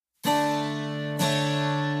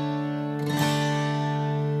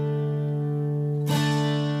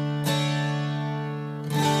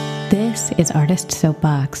This is Artist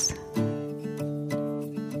Soapbox.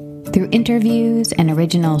 Through interviews and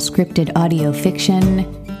original scripted audio fiction,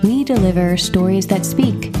 we deliver stories that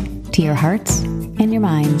speak to your hearts and your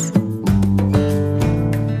minds.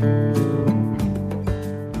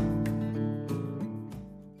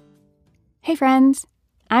 Hey friends,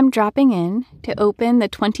 I'm dropping in to open the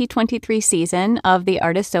 2023 season of the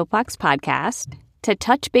Artist Soapbox podcast to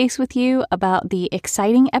touch base with you about the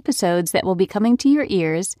exciting episodes that will be coming to your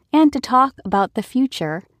ears and to talk about the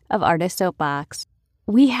future of Artist Soapbox.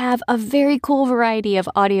 We have a very cool variety of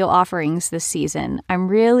audio offerings this season. I'm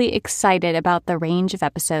really excited about the range of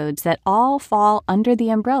episodes that all fall under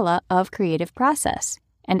the umbrella of creative process.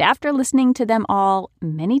 And after listening to them all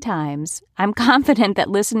many times, I'm confident that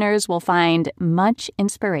listeners will find much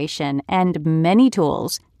inspiration and many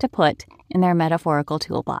tools to put in their metaphorical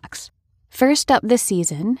toolbox. First up this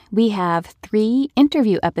season, we have 3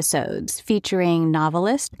 interview episodes featuring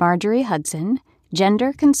novelist Marjorie Hudson,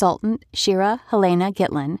 gender consultant Shira Helena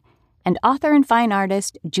Gitlin, and author and fine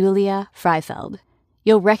artist Julia Freifeld.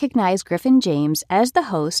 You'll recognize Griffin James as the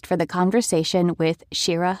host for the conversation with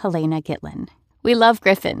Shira Helena Gitlin. We love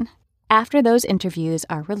Griffin. After those interviews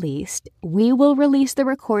are released, we will release the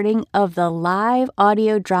recording of the live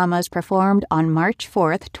audio dramas performed on March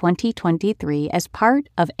 4th, 2023 as part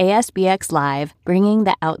of ASBX Live, Bringing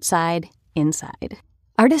the Outside Inside.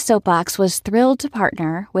 Artist Soapbox was thrilled to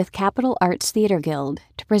partner with Capital Arts Theater Guild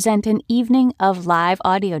to present an evening of live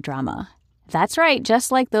audio drama. That's right,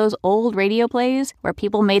 just like those old radio plays where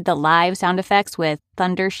people made the live sound effects with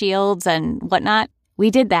thunder shields and whatnot.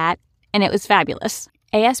 We did that, and it was fabulous.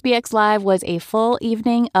 ASBX Live was a full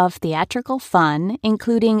evening of theatrical fun,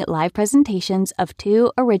 including live presentations of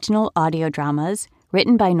 2 original audio dramas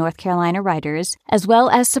written by North Carolina writers, as well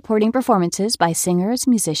as supporting performances by singers,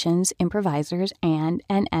 musicians, improvisers, and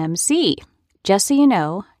an MC. Just so you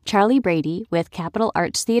know, Charlie Brady with Capital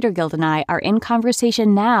Arts Theater Guild and I are in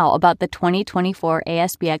conversation now about the 2024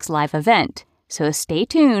 ASBX Live event, so stay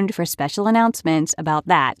tuned for special announcements about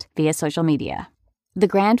that via social media. The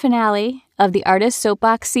grand finale of the Artist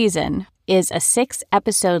Soapbox season is a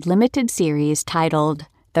 6-episode limited series titled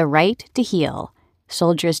The Right to Heal,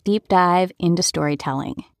 Soldiers' Deep Dive into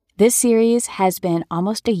Storytelling. This series has been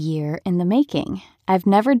almost a year in the making. I've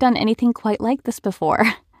never done anything quite like this before.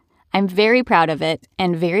 I'm very proud of it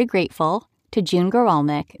and very grateful to June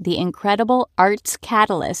Goralnick, the incredible arts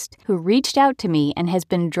catalyst who reached out to me and has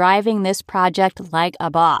been driving this project like a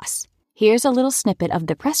boss. Here's a little snippet of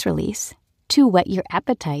the press release to whet your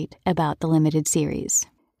appetite about the limited series.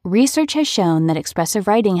 Research has shown that expressive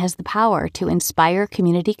writing has the power to inspire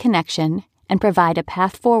community connection and provide a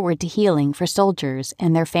path forward to healing for soldiers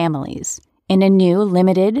and their families. In a new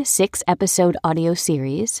limited 6-episode audio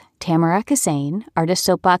series, Tamara Kassane, Artist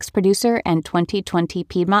Soapbox producer and 2020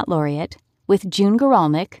 Piedmont laureate, with June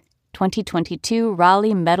Goralnick, 2022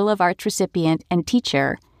 Raleigh Medal of Arts recipient and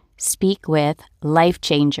teacher, speak with life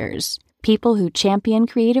changers, people who champion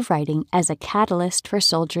creative writing as a catalyst for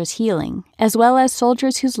soldiers' healing, as well as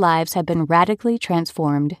soldiers whose lives have been radically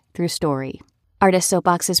transformed through story. Artist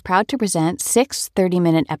Soapbox is proud to present 6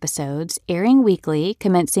 30-minute episodes, airing weekly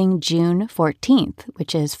commencing June 14th,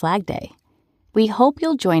 which is Flag Day. We hope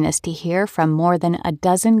you'll join us to hear from more than a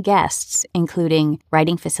dozen guests, including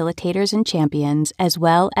writing facilitators and champions, as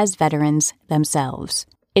well as veterans themselves.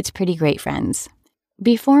 It's pretty great, friends.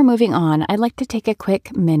 Before moving on, I'd like to take a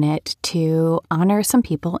quick minute to honor some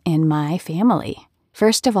people in my family.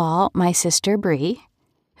 First of all, my sister Bree,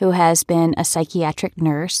 who has been a psychiatric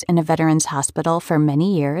nurse in a veterans hospital for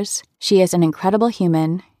many years. She is an incredible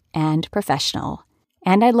human and professional.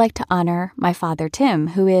 And I'd like to honor my father Tim,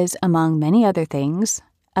 who is, among many other things,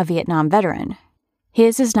 a Vietnam veteran.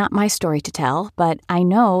 His is not my story to tell, but I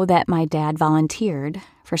know that my dad volunteered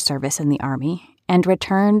for service in the Army and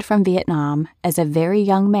returned from Vietnam as a very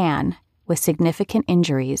young man with significant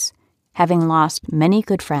injuries, having lost many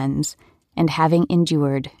good friends and having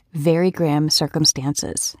endured very grim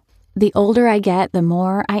circumstances. The older I get, the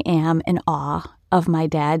more I am in awe of my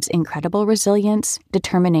dad's incredible resilience,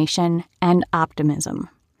 determination, and optimism.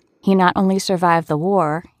 He not only survived the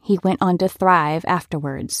war, he went on to thrive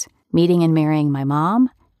afterwards, meeting and marrying my mom,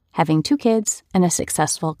 having 2 kids, and a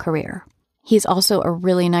successful career. He's also a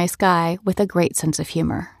really nice guy with a great sense of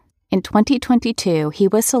humor. In 2022, he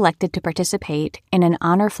was selected to participate in an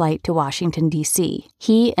honor flight to Washington, D.C.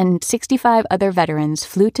 He and 65 other veterans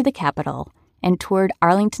flew to the Capitol and toured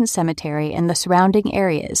Arlington Cemetery and the surrounding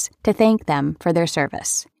areas to thank them for their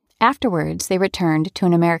service. Afterwards, they returned to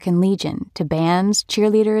an American Legion to bands,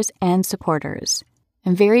 cheerleaders, and supporters.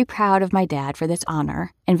 I'm very proud of my dad for this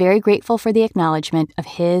honor and very grateful for the acknowledgement of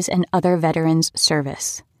his and other veterans'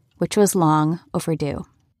 service. which was long overdue.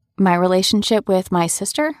 My relationship with my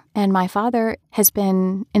sister and my father has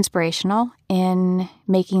been inspirational in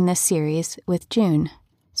making this series with June.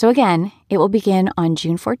 So again, it will begin on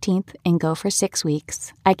June 14th and go for 6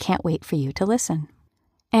 weeks. I can't wait for you to listen.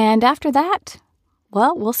 And after that,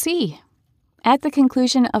 well, we'll see. At the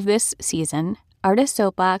conclusion of this season, Artist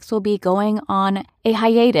Soapbox will be going on a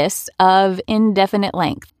hiatus of indefinite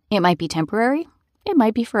length. It might be temporary, it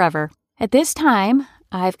might be forever. At this time,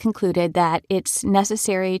 I've concluded that it's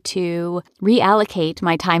necessary to reallocate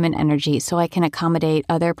my time and energy so I can accommodate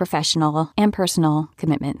other professional and personal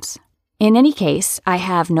commitments. In any case, I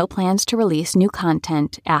have no plans to release new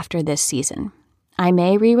content after this season. I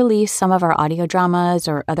may re-release some of our audio dramas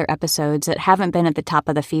or other episodes that haven't been at the top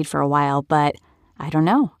of the feed for a while, but I don't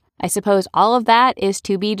know. I suppose all of that is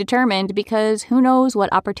to be determined because who knows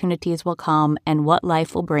what opportunities will come and what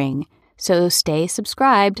life will bring. So stay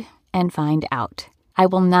subscribed and find out. I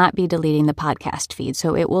will not be deleting the podcast feed,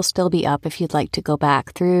 so it will still be up if you'd like to go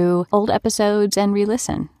back through old episodes and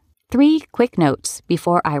re-listen. 3 quick notes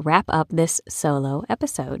before I wrap up this solo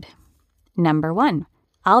episode. Number 1,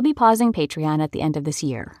 I'll be pausing Patreon at the end of this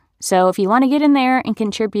year. So if you want to get in there and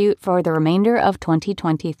contribute for the remainder of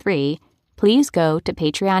 2023, please go to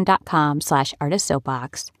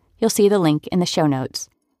patreon.com/artistsoapbox. You'll see the link in the show notes.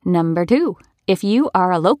 Number 2, if you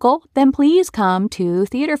are a local, then please come to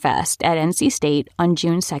Theater Fest at NC State on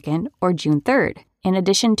June 2nd or June 3rd. In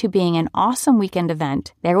addition to being an awesome weekend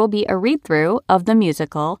event, there will be a read-through of the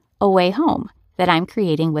musical Away Home that I'm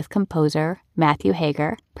creating with composer Matthew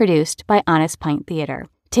Hager, produced by Honest Pint Theater.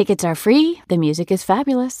 Tickets are free. The music is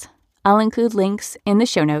fabulous. I'll include links in the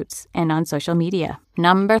show notes and on social media.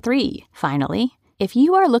 Number 3, finally, if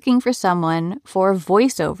you are looking for someone for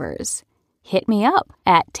voiceovers, hit me up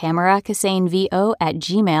at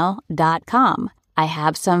tamarakasainvo@gmail.com. I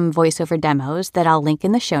have some voiceover demos that I'll link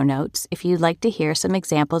in the show notes if you'd like to hear some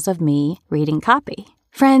examples of me reading copy.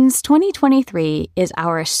 Friends, 2023 is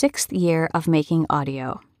our 6th year of making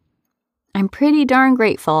audio. I'm pretty darn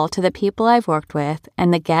grateful to the people I've worked with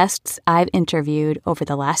and the guests I've interviewed over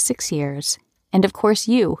the last 6 years, and of course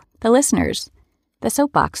you, the listeners, the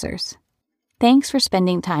Soapboxers. Thanks for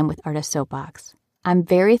spending time with Artist Soapbox. I'm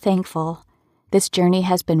very thankful. This journey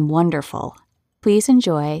has been wonderful. Please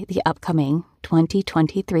enjoy the upcoming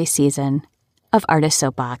 2023 season of Artist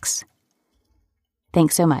Soapbox.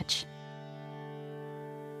 Thanks so much.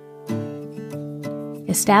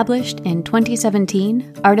 Established in 2017,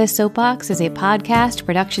 Artist Soapbox is a podcast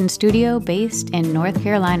production studio based in North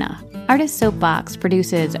Carolina. Artist Soapbox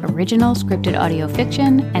produces original scripted audio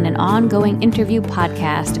fiction and an ongoing interview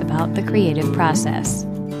podcast about the creative process.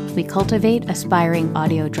 We cultivate aspiring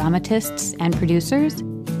audio dramatists and producers,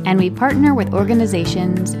 and we partner with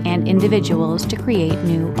organizations and individuals to create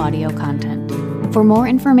new audio content. For more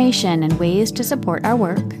information and ways to support our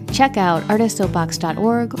work, check out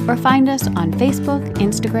artistsoapbox.org or find us on Facebook,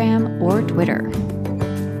 Instagram, or Twitter.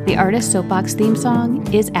 The Artist Soapbox theme song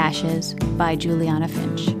is Ashes by Juliana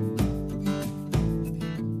Finch.